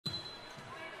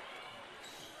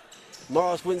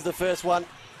Morris wins the first one.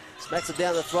 Smacks it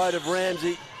down the throat of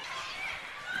Ramsey.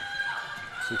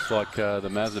 Looks like the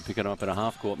Mavs are picking up in a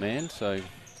half-court man, so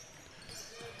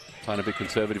playing a bit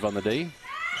conservative on the D.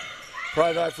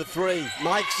 Provo for three,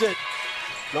 makes it.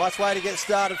 Nice way to get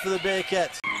started for the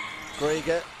Bearcats.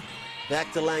 Grieger,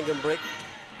 back to Langenbrick,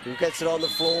 who gets it on the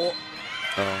floor.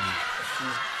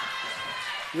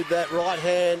 With that right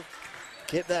hand,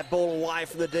 kept that ball away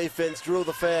from the defense, drew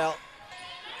the foul.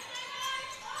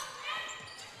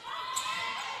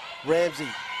 Ramsey.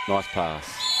 Nice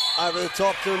pass. Over the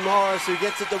top to Morris, who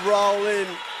gets it to roll in.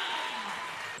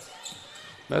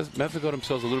 Mavs have got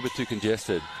themselves a little bit too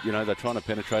congested. You know, they're trying to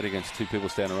penetrate against two people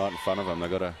standing right in front of them.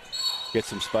 They've got to get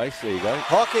some space. There you go.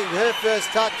 Hocking, her first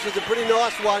touch is a pretty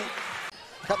nice one.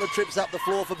 Couple of trips up the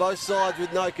floor for both sides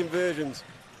with no conversions.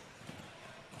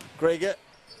 Grieger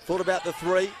thought about the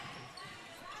three.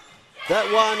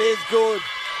 That one is good.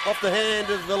 Off the hand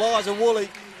of Eliza Woolley.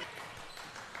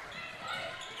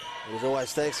 As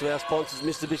always, thanks to our sponsors,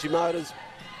 Mitsubishi Motors,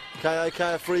 Kayo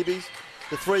Freebies.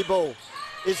 The three ball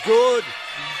is good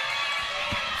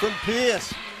from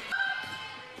Pierce.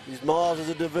 Use Miles as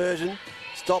a diversion.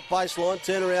 Stop baseline,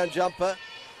 turnaround jumper.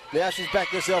 Now she's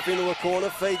backed herself into a corner,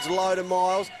 feeds low to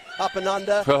Miles, up and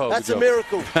under. Oh, that's a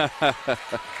miracle.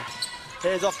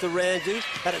 Hands off to Ramsey,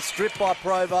 had it stripped by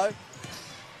Provo.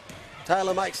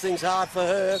 Taylor makes things hard for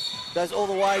her, goes all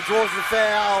the way, draws the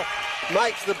foul,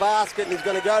 makes the basket, and he's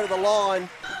going to go to the line.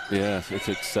 Yeah,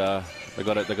 they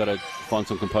got to find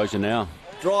some composure now.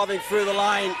 Driving through the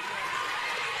lane.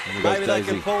 Maybe they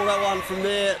can pull that one from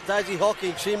there. Daisy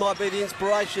Hocking, she might be the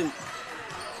inspiration.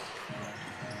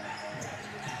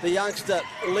 The youngster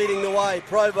leading the way.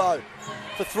 Provo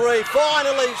for three.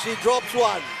 Finally, she drops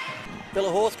one. Bella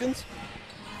Horskins.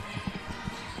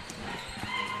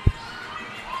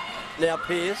 Now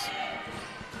Pierce.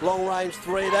 Long range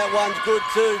three. That one's good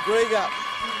too. Grieger.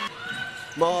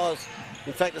 Miles.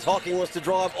 In fact, as Hocking wants to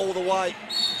drive all the way.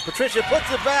 Patricia puts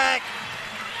it back.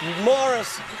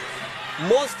 Morris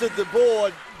monstered the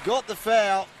board. Got the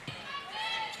foul.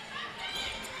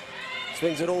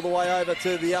 Swings it all the way over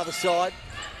to the other side.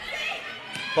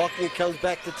 Hocking comes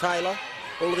back to Taylor.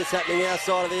 All of this happening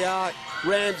outside of the arc.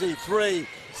 Ramsey, three.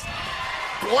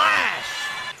 Splash!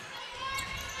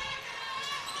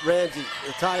 Ramsey,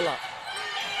 Taylor.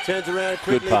 Turns around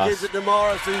quickly, gives it to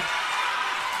Morris, who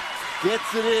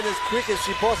gets it in as quick as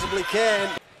she possibly can.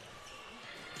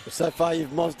 So far,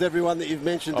 you've mozzed everyone that you've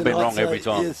mentioned tonight. I've been wrong every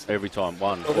time. Yes. Every time.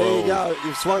 One. Well, there you go.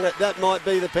 You've swung it. That might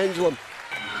be the pendulum.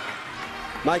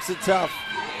 Makes it tough.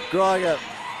 Grieger,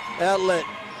 outlet.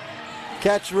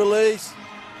 Catch, release.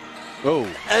 Oh.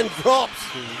 And drops.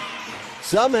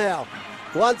 Somehow.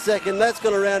 1 second, that's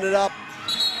going to round it up.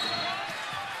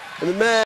 And the Mavs